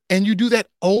 That's good. And you do that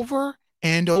over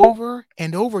and over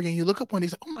and over again. You look up one day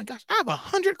and say, oh my gosh, I have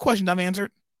 100 questions I've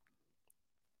answered.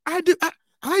 I do.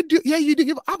 Yeah, you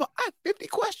do. I have 50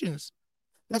 questions.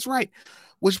 That's right.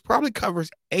 which probably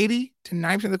covers 80 to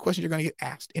 90% of the questions you're going to get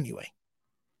asked anyway.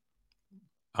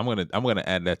 I'm gonna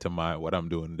add that to what I'm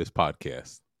doing in this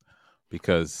podcast,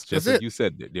 because just as you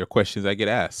said, there are questions I get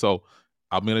asked. So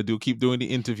I'm gonna keep doing the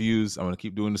interviews. I'm gonna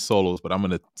keep doing the solos, but I'm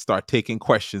gonna start taking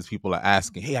questions people are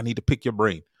asking. Hey, I need to pick your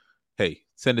brain. Hey,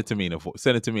 send it to me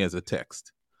send it to me as a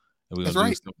text, and we're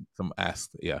gonna do some ask.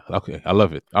 Yeah, okay, I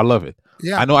love it.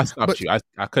 Yeah, I know I stopped you.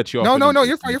 I cut you off. No,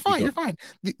 you're fine. You're fine.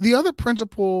 The other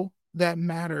principle that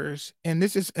matters, and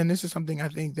this is something I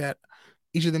think that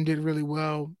each of them did really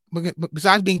well,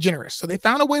 besides being generous. So they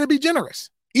found a way to be generous.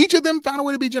 Each of them found a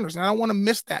way to be generous. And I don't want to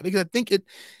miss that, because I think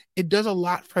it does a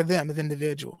lot for them as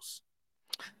individuals.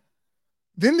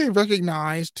 Then they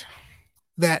recognized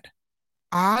that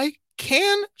I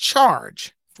can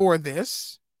charge for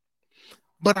this,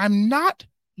 but I'm not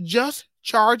just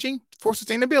charging for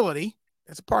sustainability.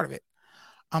 That's a part of it.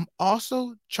 I'm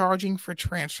also charging for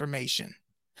transformation.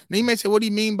 Now you may say, what do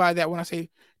you mean by that when I say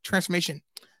transformation?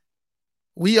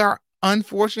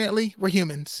 Unfortunately, we're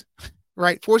humans,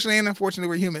 right? Fortunately and unfortunately,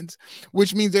 we're humans,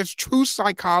 which means there's true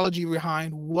psychology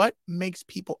behind what makes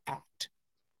people act.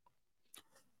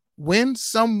 When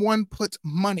someone puts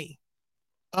money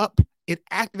up, it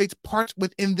activates parts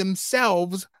within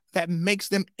themselves that makes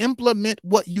them implement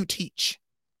what you teach.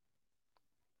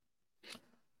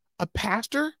 A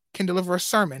pastor can deliver a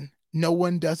sermon. No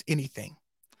one does anything.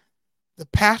 The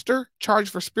pastor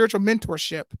charged for spiritual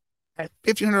mentorship at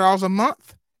 $1,500 a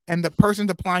month, and the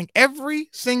person's applying every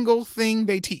single thing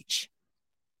they teach.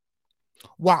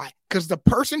 Why? Because the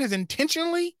person has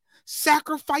intentionally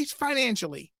sacrificed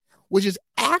financially, which is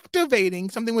activating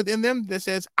something within them that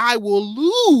says, I will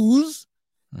lose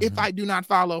if I do not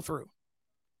follow through.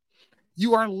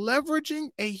 You are leveraging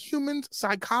a human's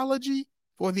psychology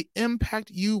for the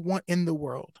impact you want in the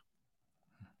world.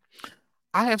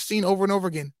 I have seen over and over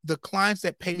again, the clients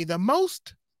that pay me the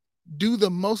most do the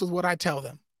most of what I tell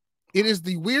them. It is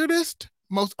the weirdest,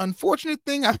 most unfortunate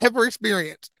thing I've ever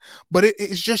experienced, but it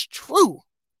is just true.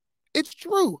 It's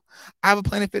true. I have a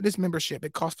Planet Fitness membership.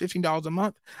 It costs $15 a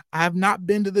month. I have not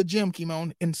been to the gym,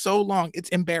 Kimon, in so long. It's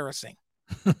embarrassing.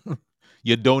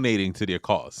 You're donating to their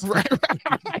cause. Right.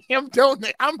 I am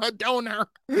donating. I'm a donor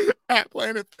at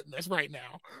Planet Fitness right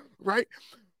now. Right.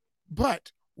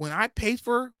 But when I'm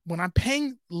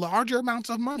paying larger amounts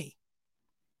of money,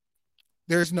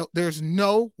 there's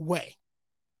no way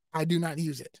I do not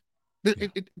use it.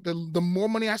 The more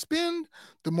money I spend,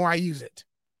 the more I use it.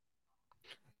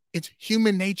 It's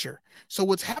human nature. So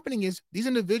what's happening is these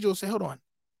individuals say, hold on,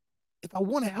 if I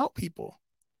want to help people,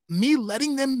 me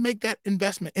letting them make that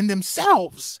investment in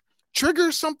themselves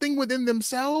triggers something within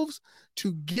themselves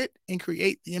to get and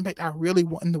create the impact I really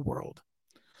want in the world.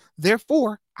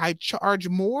 Therefore, I charge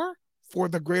more for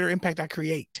the greater impact I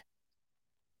create.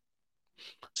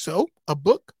 So a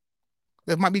book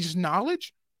that might be just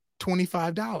knowledge,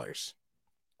 $25.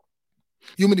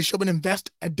 You want me to show up and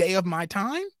invest a day of my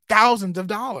time? Thousands of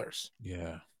dollars.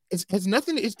 Yeah. It's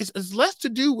nothing. It's less to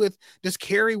do with, does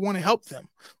Carrie want to help them,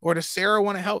 or does Sarah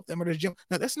want to help them, or does Jim?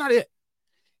 No, that's not it.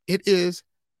 It is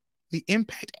the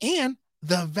impact and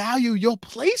the value you'll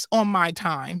place on my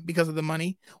time because of the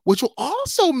money, which will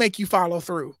also make you follow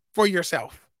through for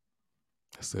yourself.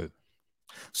 That's it.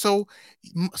 So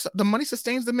the money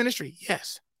sustains the ministry,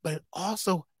 yes, but it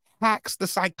also hacks the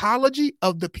psychology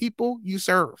of the people you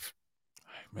serve.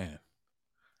 Man,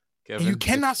 Kevin, and you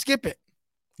cannot skip it.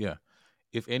 Yeah.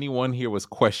 If anyone here was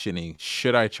questioning,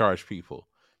 should I charge people?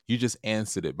 You just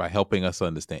answered it by helping us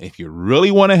understand. If you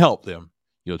really want to help them,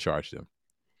 you'll charge them.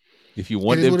 If you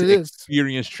want them to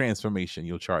experience transformation,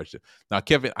 you'll charge them. Now,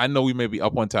 Kevin, I know we may be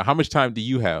up on time. How much time do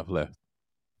you have left?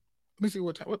 Let me see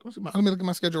what time. Let me look at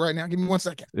my schedule right now. Give me 1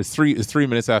 second. It's 3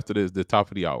 minutes after the top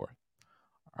of the hour.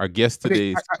 Our guest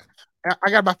today is... I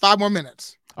got about 5 more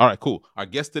minutes. All right, cool. Our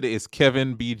guest today is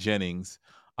Kevin B. Jennings.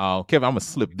 Kevin, I'm gonna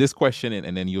slip this question in,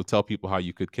 and then you'll tell people how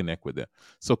you could connect with them.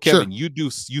 So, Kevin, you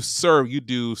do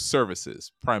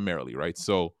services primarily, right?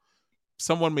 So,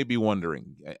 someone may be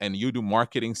wondering, and you do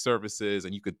marketing services,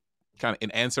 and you could kind of,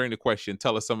 in answering the question,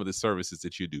 tell us some of the services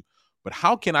that you do. But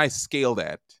how can I scale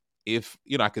that? If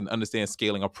I can understand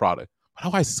scaling a product, how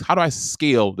do I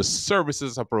scale the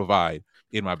services I provide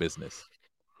in my business?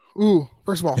 Ooh,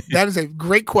 first of all, that is a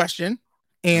great question,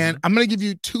 and I'm going to give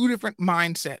you 2 different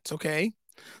mindsets. Okay.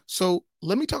 So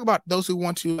let me talk about those who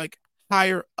want to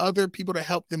hire other people to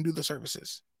help them do the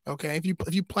services. Okay.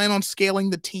 If you plan on scaling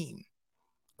the team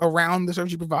around the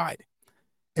service you provide,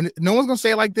 and no one's going to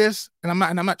say it like this, and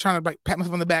I'm not trying to pat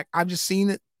myself on the back. I've just seen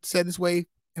it said this way,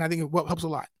 and I think it helps a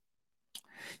lot.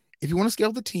 If you want to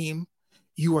scale the team,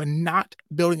 you are not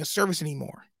building a service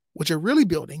anymore. What you're really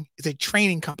building is a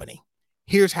training company.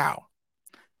 Here's how.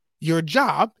 Your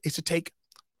job is to take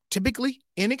typically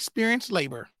inexperienced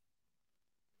labor,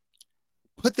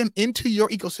 put them into your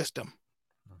ecosystem,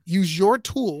 use your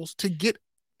tools to get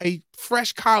a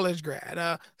fresh college grad,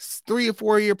 a 3 or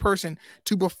 4 year person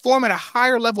to perform at a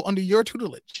higher level under your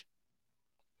tutelage.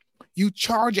 You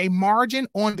charge a margin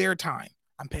on their time.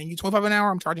 I'm paying you $25 an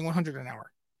hour. I'm charging $100 an hour.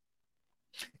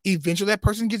 Eventually, that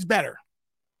person gets better.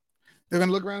 They're going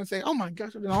to look around and say, oh my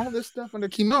gosh, I've done all this stuff under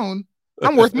Kimon.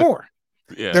 I'm worth more.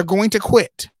 Yeah. They're going to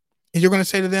quit. And you're going to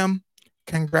say to them,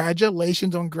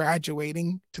 congratulations on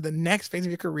graduating to the next phase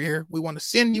of your career. We want to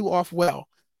send you off well.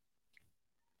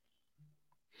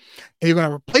 And you're going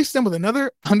to replace them with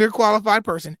another underqualified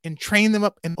person and train them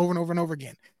up and over and over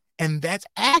again. And that's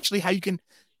actually how you can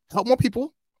help more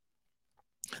people,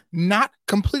 not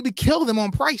completely kill them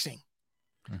on pricing,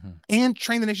 and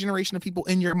train the next generation of people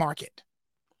in your market.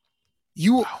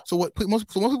 So what most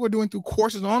people are doing through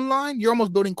courses online, you're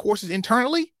almost building courses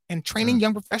internally and training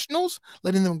young professionals,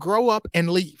 letting them grow up and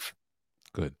leave.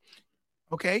 Good.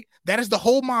 Okay. That is the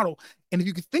whole model. And if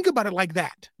you could think about it like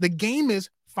that, the game is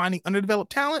finding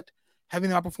underdeveloped talent, having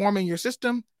them outperform in your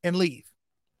system, and leave.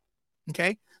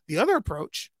 Okay. The other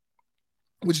approach,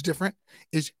 which is different,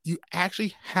 is you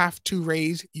actually have to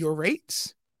raise your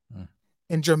rates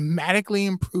and dramatically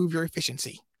improve your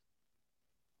efficiency.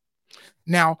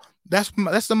 Now, that's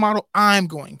the model I'm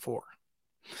going for.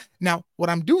 Now, what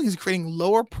I'm doing is creating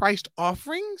lower priced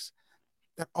offerings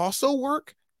that also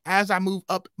work as I move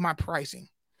up my pricing.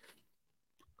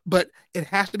 But it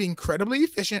has to be incredibly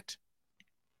efficient,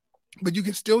 but you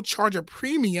can still charge a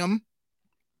premium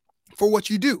for what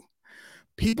you do.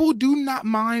 People do not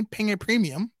mind paying a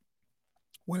premium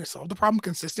when it solves the problem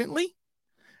consistently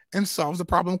and solves the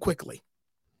problem quickly.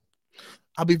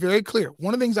 I'll be very clear.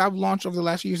 One of the things I've launched over the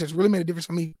last few years that's really made a difference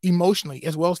for me emotionally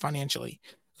as well as financially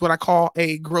is what I call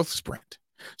a growth sprint.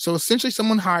 So essentially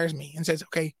someone hires me and says,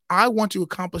 okay, I want to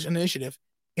accomplish an initiative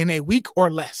in a week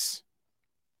or less.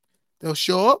 They'll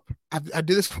show up. I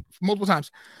did this multiple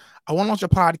times. I want to launch a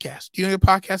podcast. Do you know your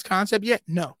podcast concept yet?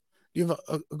 No. Do you have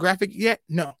a graphic yet?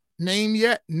 No. Name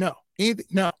yet? No. Anything?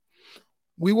 No.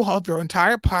 We will have your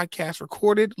entire podcast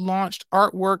recorded, launched,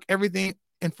 artwork, everything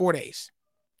in 4 days.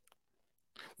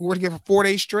 We work together for 4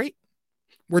 days straight.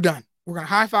 We're done. We're going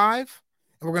to high five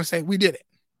and we're going to say, we did it.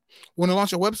 We're going to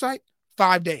launch a website,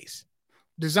 5 days.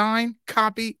 Design,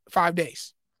 copy, 5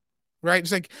 days. Right?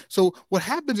 It's like, so what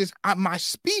happens is my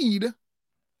speed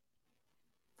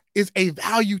is a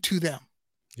value to them.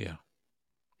 Yeah.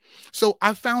 So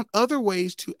I found other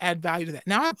ways to add value to that.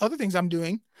 Now I have other things I'm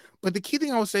doing, but the key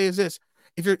thing I would say is this.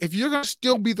 If you're going to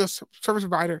still be the service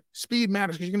provider, speed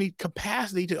matters because you're going to need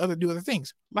capacity to do other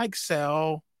things like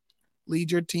sell,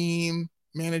 lead your team,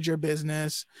 manage your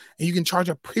business, and you can charge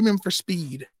a premium for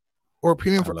speed or a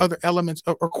premium for other elements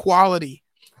or quality,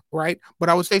 right? But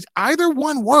I would say either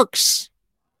one works.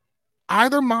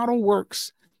 Either model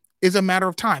works. Is a matter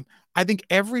of time. I think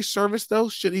every service, though,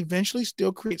 should eventually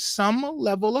still create some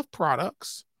level of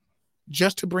products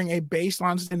just to bring a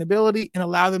baseline sustainability and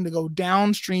allow them to go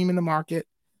downstream in the market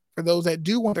for those that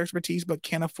do want their expertise but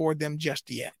can't afford them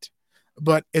just yet.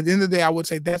 But at the end of the day, I would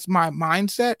say that's my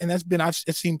mindset, and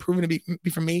it's seen proven to be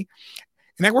for me.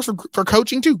 And that works for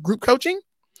coaching too, group coaching.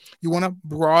 You want to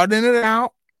broaden it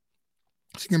out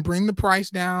so you can bring the price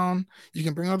down. You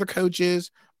can bring other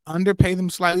coaches, underpay them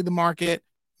slightly the market,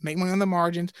 make money on the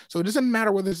margins. So it doesn't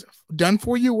matter whether it's done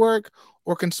for you work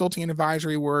or consulting and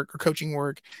advisory work or coaching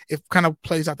work. It kind of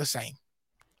plays out the same.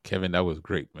 Kevin, that was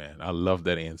great, man. I love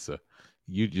that answer.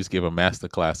 You just gave a master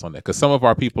class on that because some of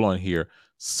our people on here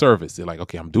service. They're like,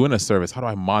 okay, I'm doing a service. How do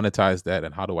I monetize that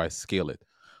and how do I scale it?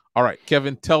 All right,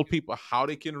 Kevin, tell people how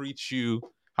they can reach you,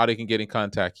 how they can get in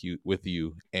contact with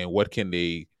you, and what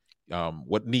need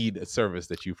a service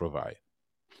that you provide.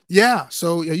 Yeah.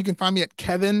 So you can find me at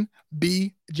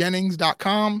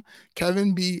kevinbjennings.com,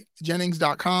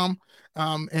 kevinbjennings.com.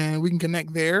 And we can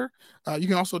connect there. You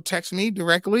can also text me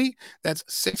directly. That's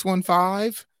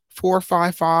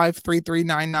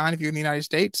 615-455-3399 if you're in the United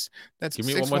States. That's Give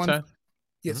me one more time.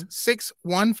 Yes,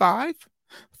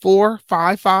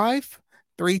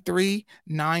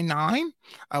 615-455-3399.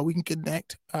 We can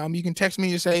connect. You can text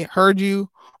me and say, heard you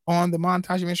on the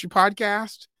Montage Your Ministry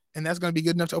podcast. And that's going to be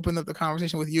good enough to open up the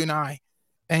conversation with you and I.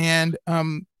 And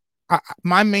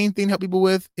my main thing to help people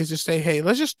with is to say, hey,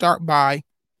 let's just start by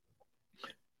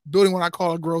building what I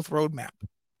call a growth roadmap.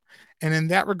 And in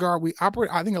that regard, we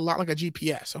operate, I think, a lot like a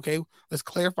GPS. Okay, let's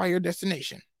clarify your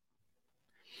destination.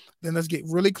 Then let's get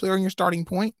really clear on your starting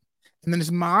point. And then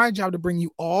it's my job to bring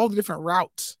you all the different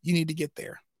routes you need to get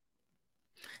there.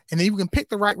 And then you can pick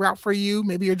the right route for you.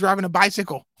 Maybe you're driving a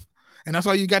bicycle And that's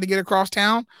why you got to get across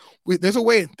town. There's a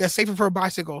way that's safer for a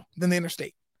bicycle than the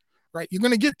interstate, right? You're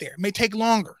going to get there. It may take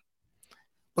longer,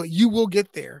 but you will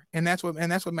get there. And that's what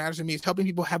matters to me, is helping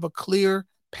people have a clear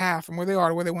path from where they are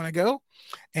to where they want to go.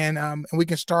 And we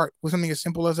can start with something as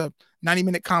simple as a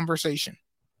 90-minute conversation.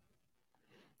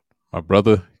 My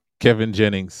brother, Kevin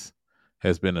Jennings,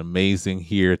 has been amazing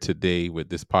here today with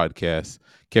this podcast.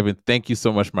 Kevin, thank you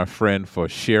so much, my friend, for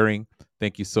sharing.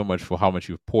 Thank you so much for how much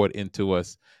you've poured into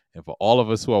us. And for all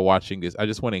of us who are watching this, I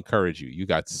just want to encourage you. You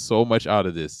got so much out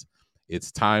of this.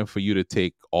 It's time for you to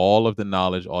take all of the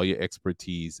knowledge, all your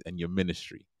expertise, and your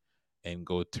ministry and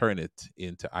go turn it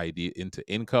into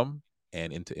income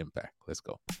and into impact. Let's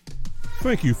go.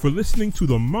 Thank you for listening to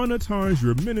the Monetize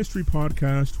Your Ministry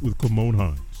podcast with Kamon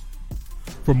Hines.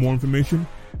 For more information,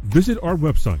 visit our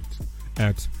website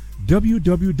at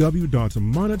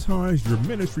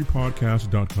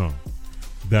www.monetizeyourministrypodcast.com.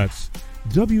 That's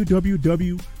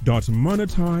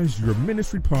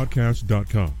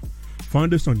www.monetizeyourministrypodcast.com.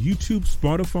 Find us on YouTube,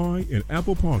 Spotify, and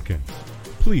Apple Podcasts.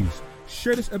 Please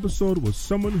share this episode with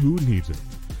someone who needs it.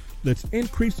 Let's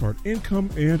increase our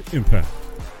income and impact.